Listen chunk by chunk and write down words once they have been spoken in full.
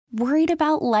Worried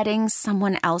about letting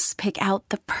someone else pick out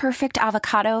the perfect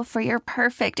avocado for your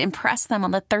perfect impress them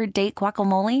on the third date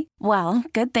guacamole? Well,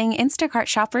 good thing Instacart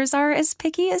shoppers are as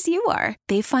picky as you are.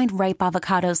 They find ripe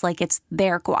avocados like it's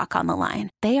their guac on the line.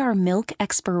 They are milk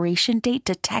expiration date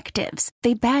detectives.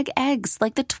 They bag eggs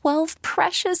like the 12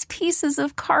 precious pieces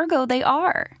of cargo they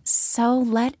are. So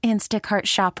let Instacart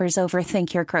shoppers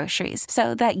overthink your groceries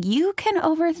so that you can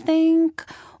overthink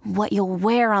what you'll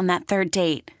wear on that third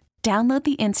date. Download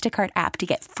the Instacart app to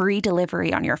get free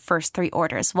delivery on your first 3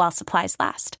 orders while supplies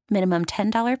last. Minimum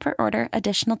 $10 per order.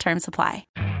 Additional terms apply.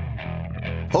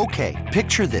 Okay,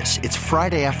 picture this. It's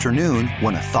Friday afternoon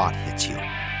when a thought hits you.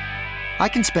 I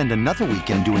can spend another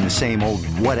weekend doing the same old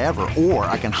whatever, or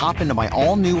I can hop into my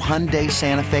all-new Hyundai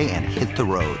Santa Fe and hit the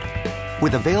road.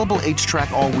 With available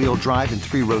H-Track all-wheel drive and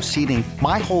 3-row seating,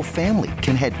 my whole family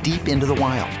can head deep into the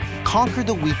wild. Conquer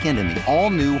the weekend in the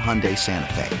all-new Hyundai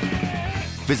Santa Fe.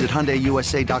 Visit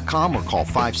HyundaiUSA.com or call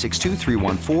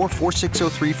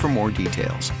 562-314-4603 for more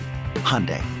details.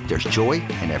 Hyundai, there's joy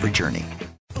in every journey.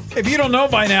 If you don't know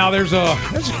by now, there's a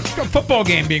football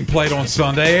game being played on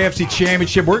Sunday, AFC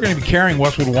Championship. We're going to be carrying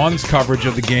Westwood One's coverage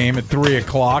of the game at 3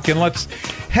 o'clock. And let's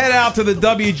head out to the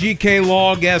WGK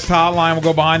Law Guest Hotline. We'll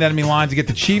go behind enemy lines to get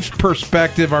the Chiefs'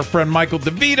 perspective. Our friend Michael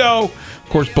Devito, of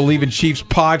course, Believe in Chiefs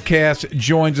podcast,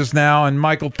 joins us now. And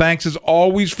Michael, thanks as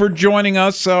always for joining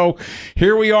us. So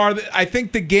here we are. I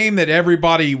think the game that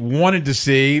everybody wanted to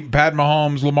see, Pat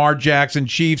Mahomes, Lamar Jackson,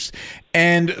 Chiefs,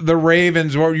 and the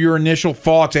Ravens. What were your initial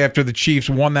thoughts after the Chiefs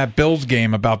won that Bills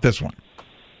game about this one?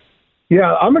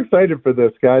 Yeah, I'm excited for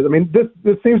this, guys. I mean, this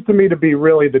seems to me to be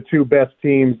really the two best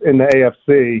teams in the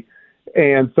AFC,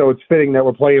 and so it's fitting that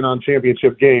we're playing on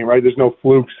championship game, right? There's no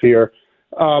flukes here.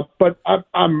 But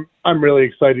I'm really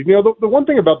excited. You know, the one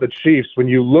thing about the Chiefs, when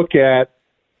you look at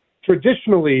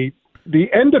traditionally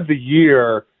the end of the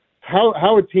year,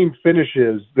 how a team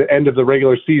finishes the end of the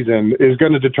regular season is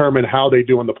going to determine how they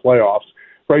do in the playoffs,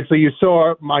 right? So you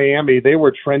saw Miami, they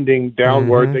were trending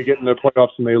downward. Mm-hmm. They get in the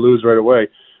playoffs and they lose right away.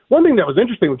 One thing that was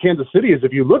interesting with Kansas City is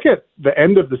if you look at the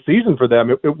end of the season for them,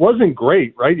 it wasn't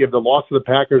great, right? You have the loss to the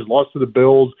Packers, loss to the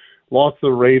Bills, loss to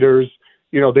the Raiders.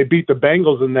 You know, they beat the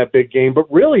Bengals in that big game, but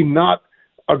really not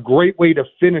a great way to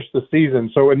finish the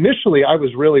season. So initially I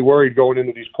was really worried going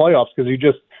into these playoffs because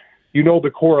you know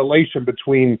the correlation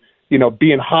between, you know,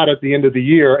 being hot at the end of the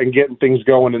year and getting things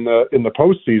going in the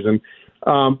postseason.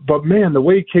 But man, the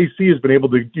way KC has been able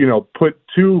to, you know, put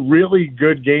two really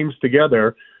good games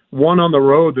together, one on the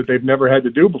road that they've never had to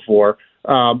do before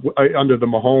under the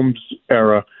Mahomes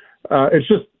era. It's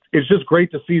just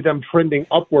great to see them trending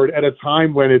upward at a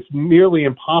time when it's nearly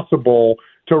impossible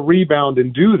to rebound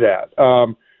and do that.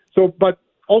 But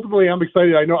ultimately, I'm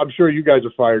excited. I'm sure you guys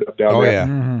are fired up down there. Oh, yeah.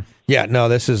 Mm-hmm. Yeah, no,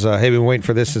 this is, hey, we've been waiting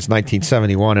for this since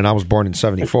 1971, and I was born in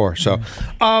 74. So,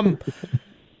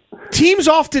 teams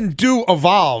often do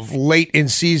evolve late in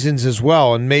seasons as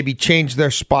well and maybe change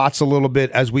their spots a little bit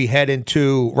as we head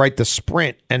into, right, the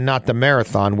sprint and not the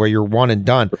marathon where you're one and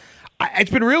done.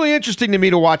 It's been really interesting to me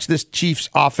to watch this Chiefs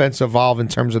offense evolve in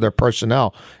terms of their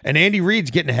personnel. And Andy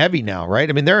Reid's getting heavy now, right?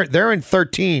 I mean, they're in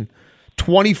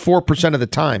 24% of the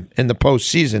time in the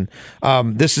postseason.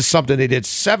 This is something they did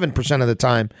 7% of the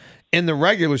time in the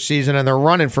regular season, and they're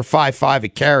running for 5.5 a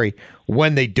carry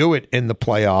when they do it in the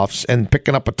playoffs and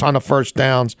picking up a ton of first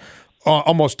downs,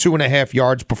 almost 2.5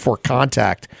 yards before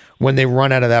contact when they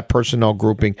run out of that personnel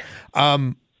grouping.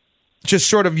 Just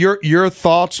sort of your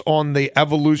thoughts on the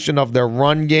evolution of their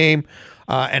run game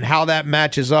and how that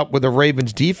matches up with the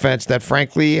Ravens defense that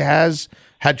frankly has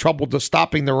had trouble to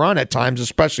stopping the run at times,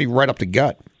 especially right up the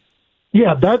gut.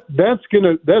 Yeah,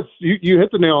 you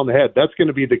hit the nail on the head. That's going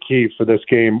to be the key for this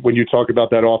game when you talk about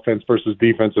that offense versus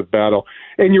defensive battle.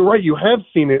 And you're right, you have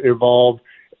seen it evolve.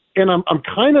 And I'm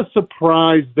kind of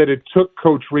surprised that it took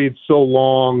Coach Reid so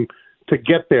long to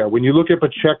get there. When you look at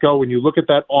Pacheco, when you look at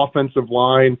that offensive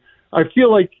line, I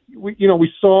feel like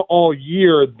we saw all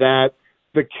year that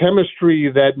the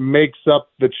chemistry that makes up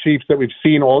the Chiefs that we've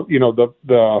seen all,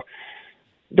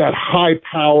 that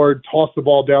high-powered, toss the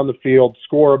ball down the field,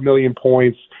 score 1 million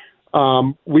points.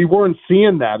 We weren't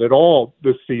seeing that at all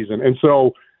this season. And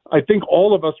so I think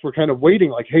all of us were kind of waiting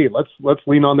like, hey, let's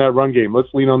lean on that run game.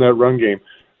 Let's lean on that run game.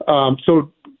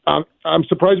 So I'm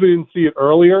surprised we didn't see it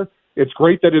earlier. It's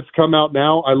great that it's come out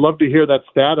now. I love to hear that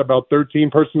stat about 13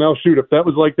 personnel. Shoot, if that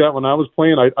was like that when I was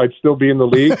playing, I'd still be in the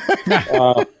league.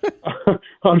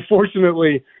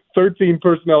 Unfortunately, 13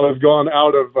 personnel has gone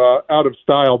out of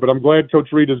style, but I'm glad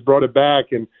Coach Reid has brought it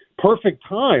back, and perfect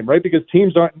time, right? Because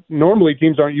teams aren't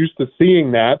used to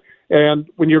seeing that. And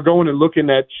when you're going and looking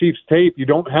at Chiefs tape, you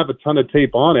don't have a ton of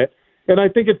tape on it. And I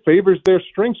think it favors their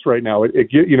strengths right now.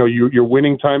 You're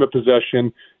winning time of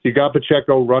possession. You got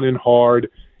Pacheco running hard,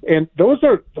 and those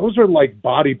are like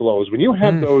body blows. When you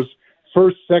have those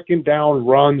first, second down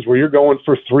runs where you're going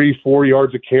for 3-4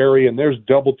 yards a carry, and there's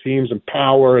double teams and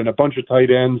power and a bunch of tight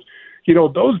ends,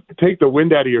 those take the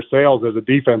wind out of your sails as a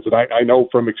defense. And I know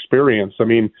from experience. I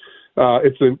mean,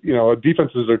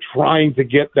 defenses are trying to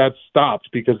get that stopped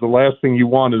because the last thing you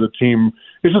want as a team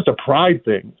is just a pride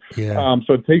thing. Yeah.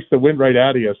 So it takes the wind right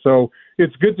out of you. So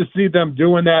it's good to see them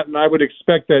doing that, and I would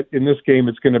expect that in this game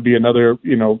it's going to be another,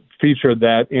 feature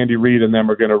that Andy Reid and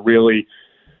them are going to really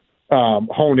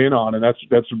hone in on, and that's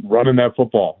running that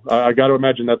football. I got to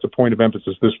imagine that's a point of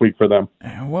emphasis this week for them.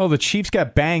 Well, the Chiefs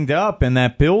got banged up in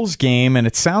that Bills game, and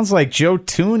it sounds like Joe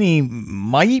Thuney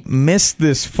might miss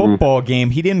this football game.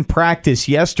 He didn't practice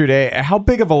yesterday. How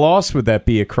big of a loss would that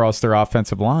be across their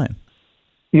offensive line?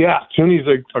 Yeah, Thuney's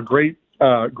a great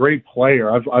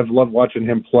player. I've loved watching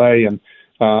him play, and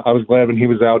I was glad when he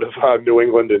was out of New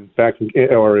England and back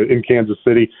in Kansas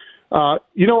City.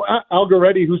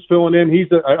 Algaretti, who's filling in,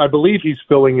 I believe he's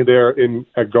filling there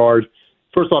at guard.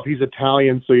 First off, he's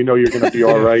Italian, so you're going to be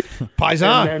all right.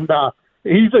 Paisan. And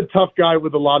he's a tough guy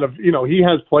with a lot of, he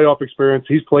has playoff experience.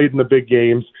 He's played in the big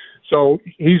games, so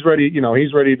he's ready.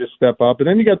 He's ready to step up. And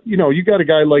then you got a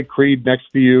guy like Creed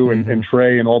next to you and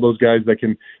Trey and all those guys that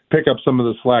can pick up some of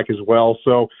the slack as well.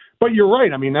 So, but you're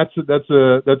right. I mean, that's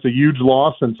a huge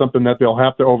loss and something that they'll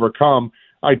have to overcome.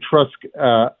 I trust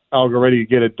Algaretti to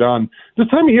get it done. This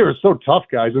time of year is so tough,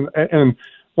 guys. And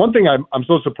one thing I'm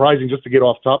so surprising, just to get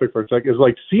off topic for a sec, is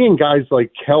like seeing guys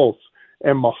like Kels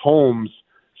and Mahomes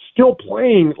still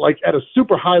playing like at a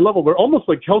super high level. They're almost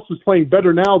like Kels is playing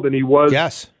better now than he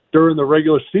was during the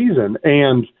regular season.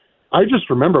 And I just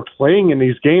remember playing in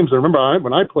these games. I remember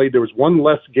when I played, there was one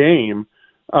less game,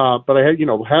 but I had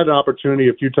an opportunity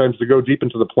a few times to go deep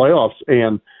into the playoffs,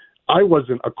 and I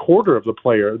wasn't a quarter of the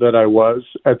player that I was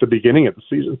at the beginning of the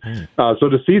season. So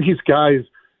to see these guys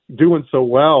doing so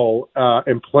well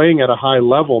and playing at a high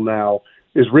level now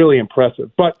is really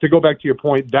impressive. But to go back to your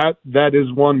point, that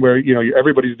is one where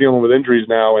everybody's dealing with injuries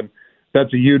now, and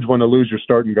that's a huge one to lose your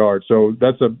starting guard. So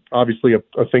that's obviously a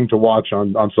thing to watch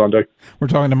on Sunday. We're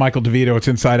talking to Michael Devito. It's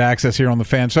Inside Access here on The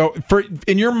Fan. So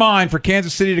in your mind, for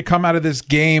Kansas City to come out of this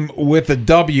game with a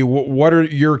W, what are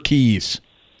your keys?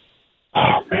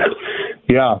 Oh, man.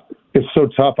 Yeah, it's so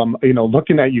tough. I'm,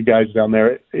 looking at you guys down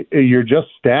there, you're just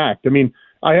stacked. I mean,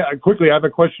 I have a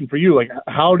question for you. Like,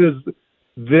 how does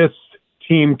this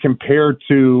team compare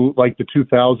to like the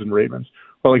 2000 Ravens?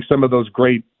 Or like some of those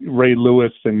great Ray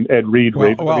Lewis and Ed Reed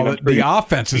Ravens? Well, the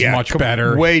offense is much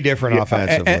better. Way different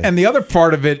offensively. And the other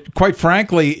part of it, quite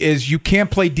frankly, is you can't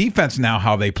play defense now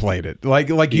how they played it. Like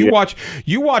you watch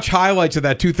highlights of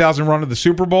that 2000 run of the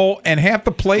Super Bowl, and half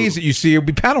the plays that you see will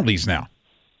be penalties now.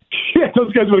 Yeah,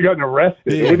 those guys would have gotten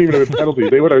arrested. They wouldn't even have been penalties.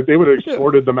 They would have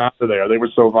escorted them out of there. They were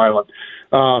so violent.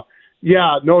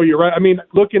 You're right. I mean,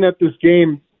 looking at this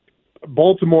game,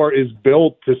 Baltimore is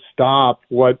built to stop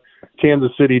what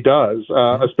Kansas City does,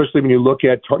 especially when you look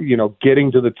at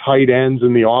getting to the tight ends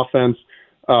in the offense.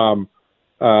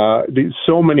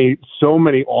 So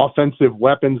many offensive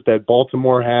weapons that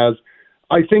Baltimore has.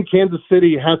 I think Kansas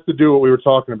City has to do what we were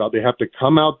talking about. They have to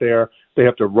come out there. They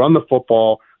have to run the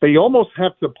football. They almost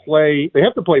have to play. They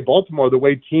have to play Baltimore the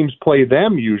way teams play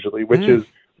them usually, which is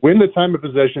win the time of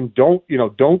possession. Don't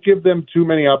give them too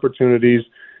many opportunities,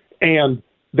 and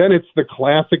then it's the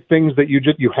classic things that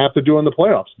you have to do in the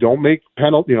playoffs. Don't make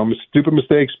stupid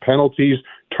mistakes, penalties,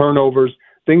 turnovers,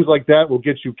 things like that will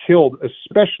get you killed.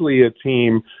 Especially a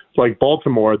team like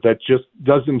Baltimore that just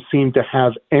doesn't seem to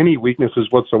have any weaknesses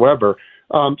whatsoever.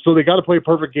 So they got to play a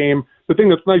perfect game. The thing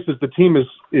that's nice is the team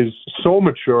is so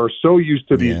mature, so used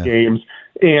to these games.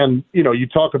 And, you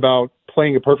talk about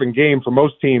playing a perfect game for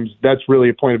most teams. That's really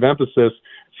a point of emphasis.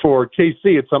 For KC,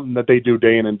 it's something that they do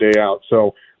day in and day out.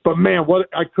 So, but man,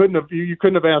 you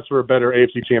couldn't have asked for a better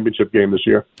AFC Championship game this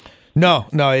year. No,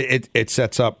 it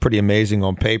sets up pretty amazing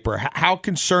on paper. How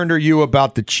concerned are you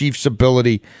about the Chiefs'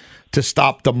 ability to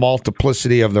stop the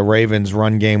multiplicity of the Ravens'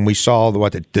 run game? We saw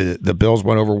the Bills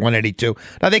went over 182.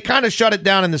 Now, they kind of shut it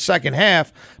down in the second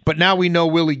half, but now we know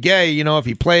Willie Gay, if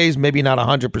he plays, maybe not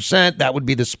 100%, that would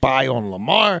be the spy on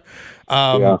Lamar.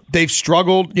 They've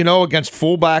struggled, against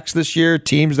fullbacks this year.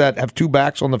 Teams that have two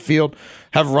backs on the field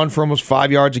have run for almost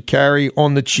 5 yards a carry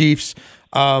on the Chiefs.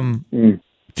 Are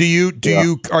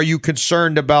you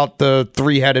concerned about the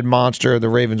three-headed monster of the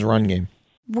Ravens' run game?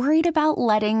 Worried about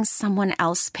letting someone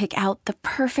else pick out the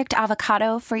perfect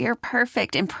avocado for your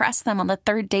perfect impress them on the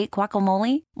third date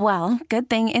guacamole? Well, good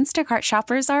thing Instacart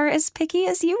shoppers are as picky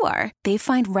as you are. They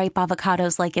find ripe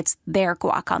avocados like it's their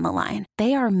guac on the line.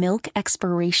 They are milk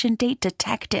expiration date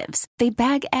detectives. They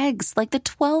bag eggs like the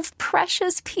 12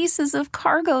 precious pieces of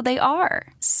cargo they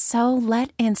are. So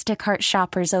let Instacart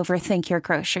shoppers overthink your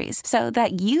groceries so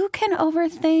that you can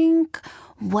overthink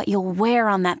what you'll wear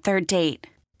on that third date.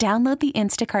 Download the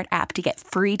Instacart app to get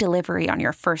free delivery on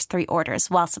your first 3 orders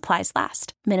while supplies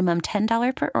last. Minimum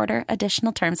 $10 per order.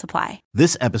 Additional terms apply.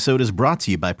 This episode is brought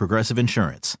to you by Progressive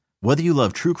Insurance. Whether you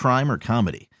love true crime or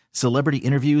comedy, celebrity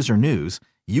interviews or news,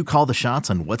 you call the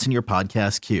shots on what's in your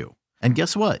podcast queue. And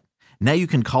guess what? Now you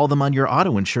can call them on your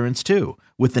auto insurance too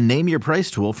with the Name Your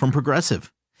Price tool from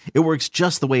Progressive. It works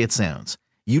just the way it sounds.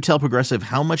 You tell Progressive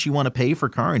how much you want to pay for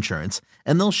car insurance,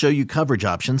 and they'll show you coverage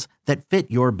options that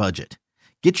fit your budget.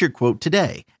 Get your quote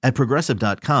today at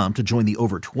Progressive.com to join the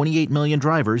over 28 million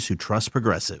drivers who trust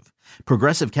Progressive.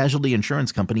 Progressive Casualty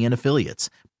Insurance Company and Affiliates.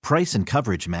 Price and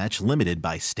coverage match limited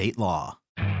by state law.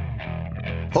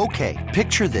 Okay,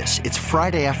 picture this. It's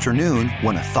Friday afternoon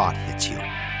when a thought hits you.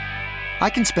 I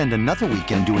can spend another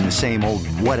weekend doing the same old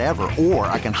whatever, or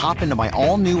I can hop into my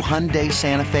all-new Hyundai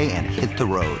Santa Fe and hit the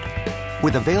road.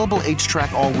 With available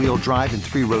H-Track all-wheel drive and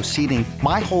 3-row seating,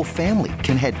 my whole family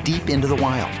can head deep into the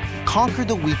wild. Conquer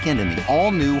the weekend in the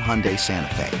all-new Hyundai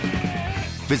Santa Fe.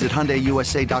 Visit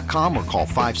HyundaiUSA.com or call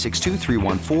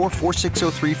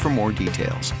 562-314-4603 for more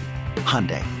details.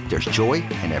 Hyundai, there's joy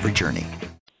in every journey.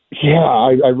 Yeah,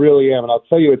 I really am. And I'll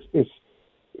tell you,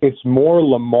 it's more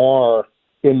Lamar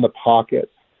in the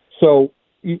pocket. So,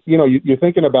 you're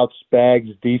thinking about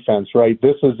Spags' defense, right?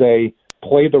 This is a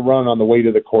play the run on the way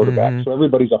to the quarterback. Mm-hmm. So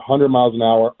everybody's 100 miles an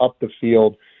hour up the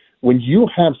field. When you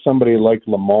have somebody like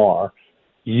Lamar,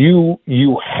 you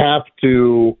have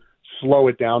to slow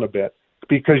it down a bit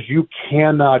because you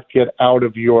cannot get out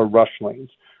of your rush lanes,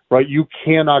 right? You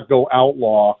cannot go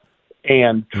outlaw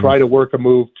and try to work a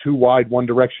move too wide one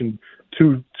direction,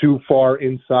 too far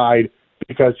inside,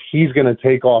 because he's going to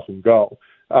take off and go.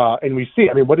 And we see, he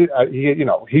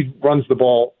runs the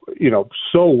ball,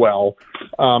 so well,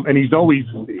 and he's always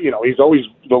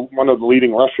one of the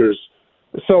leading rushers.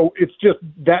 So it's just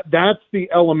that's the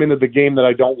element of the game that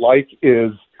I don't like,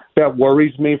 is that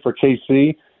worries me for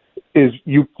KC, is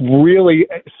you really,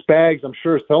 Spags, I'm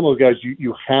sure, is telling those guys,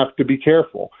 you have to be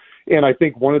careful. And I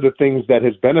think one of the things that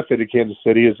has benefited Kansas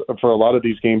City is, for a lot of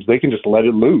these games, they can just let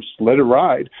it loose, let it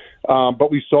ride.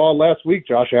 But we saw last week,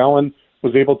 Josh Allen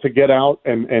was able to get out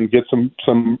and get some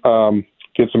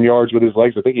yards with his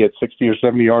legs. I think he had 60 or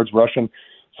 70 yards rushing.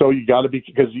 So you got to be,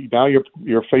 because now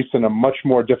you're facing a much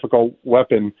more difficult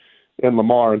weapon in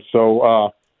Lamar. And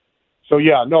so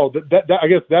yeah, no, that I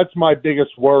guess that's my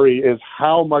biggest worry, is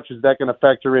how much is that going to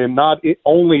factor in? Not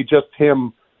only just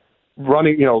him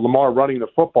running, Lamar running the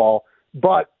football,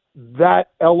 but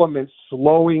that element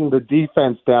slowing the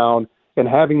defense down and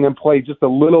having them play just a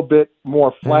little bit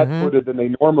more flat-footed than they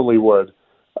normally would.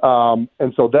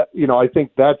 And so that, I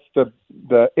think that's the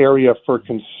area for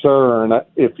concern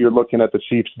if you're looking at the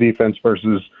Chiefs' defense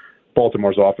versus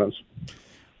Baltimore's offense.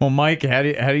 Well, Mike, how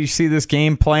do you see this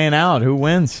game playing out? Who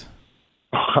wins?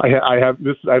 I have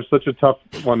such a tough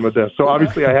one with this. So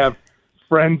obviously I have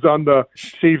friends on the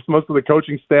Chiefs. Most of the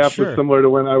coaching staff was similar to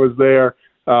when I was there.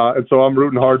 And so I'm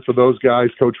rooting hard for those guys,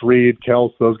 Coach Reed,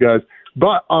 Kels, those guys.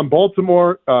 But on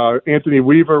Baltimore, Anthony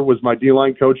Weaver was my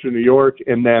D-line coach in New York,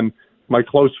 and then my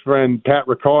close friend Pat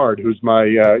Ricard, who's my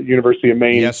University of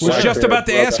Maine. Yes, was just about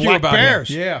to ask you about Bears.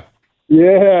 Yeah,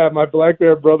 my Black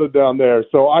Bear brother down there.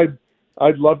 So I'd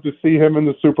love to see him in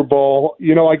the Super Bowl.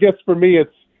 I guess for me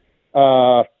it's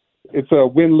a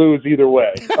win-lose either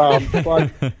way.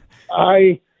 But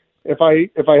if I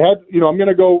had, I'm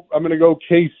gonna go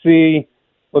KC.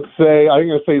 Let's say I'm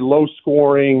gonna say low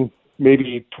scoring.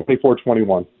 Maybe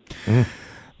 24-21.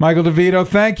 Michael Devito,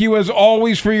 thank you as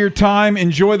always for your time.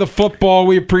 Enjoy the football.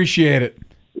 We appreciate it.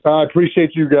 I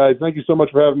appreciate you guys. Thank you so much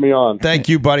for having me on. Thank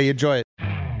you, buddy. Enjoy it.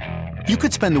 You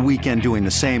could spend the weekend doing the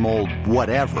same old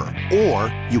whatever,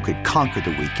 or you could conquer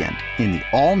the weekend in the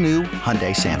all-new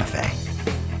Hyundai Santa Fe.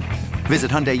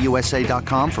 Visit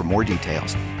HyundaiUSA.com for more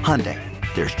details. Hyundai,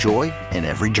 there's joy in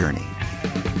every journey.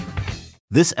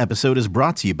 This episode is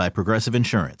brought to you by Progressive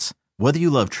Insurance. Whether you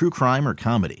love true crime or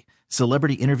comedy,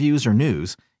 celebrity interviews or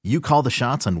news, you call the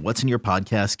shots on what's in your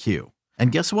podcast queue.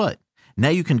 And guess what? Now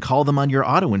you can call them on your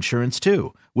auto insurance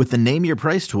too with the Name Your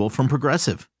Price tool from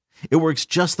Progressive. It works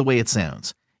just the way it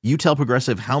sounds. You tell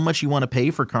Progressive how much you want to pay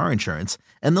for car insurance,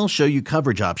 and they'll show you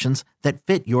coverage options that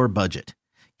fit your budget.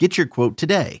 Get your quote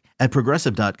today at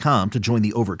Progressive.com to join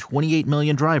the over 28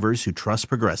 million drivers who trust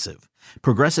Progressive.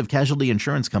 Progressive Casualty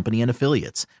Insurance Company and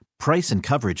Affiliates. Price and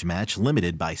coverage match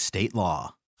limited by state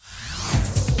law.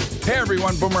 Hey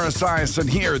everyone, Boomer Esiason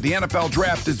here. The NFL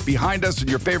Draft is behind us and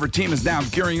your favorite team is now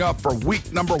gearing up for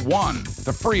week number 1.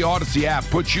 The free Odyssey app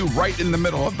puts you right in the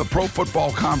middle of the pro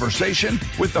football conversation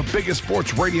with the biggest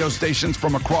sports radio stations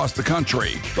from across the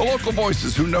country. The local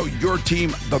voices who know your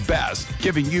team the best,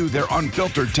 giving you their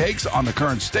unfiltered takes on the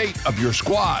current state of your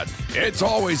squad. It's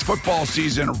always football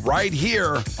season right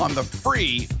here on the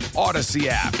free Odyssey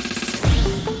app.